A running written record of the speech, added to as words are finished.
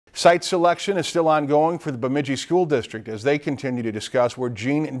Site selection is still ongoing for the Bemidji School District as they continue to discuss where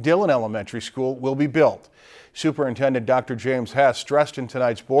Gene Dillon Elementary School will be built. Superintendent Dr. James Hess stressed in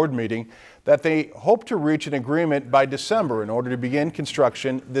tonight's board meeting that they hope to reach an agreement by December in order to begin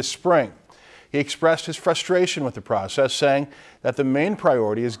construction this spring. He expressed his frustration with the process, saying that the main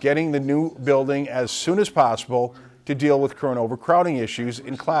priority is getting the new building as soon as possible to deal with current overcrowding issues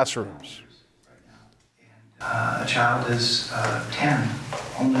in classrooms. A child is 10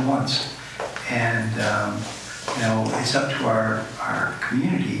 only once, and it's up to our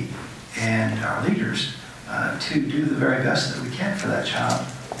community and our leaders to do the very best that we can for that child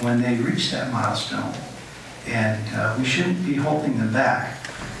when they reach that milestone. And we shouldn't be holding them back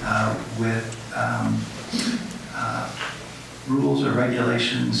with rules or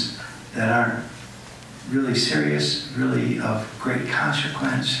regulations that aren't really serious, really of great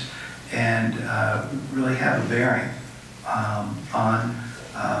consequence, and really have a bearing on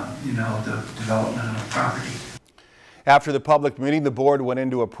the development of property. After the public meeting, the board went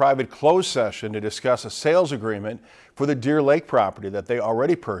into a private closed session to discuss a sales agreement for the Deer Lake property that they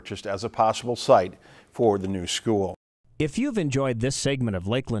already purchased as a possible site for the new school. If you've enjoyed this segment of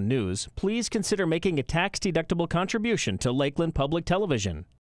Lakeland News, please consider making a tax-deductible contribution to Lakeland Public Television.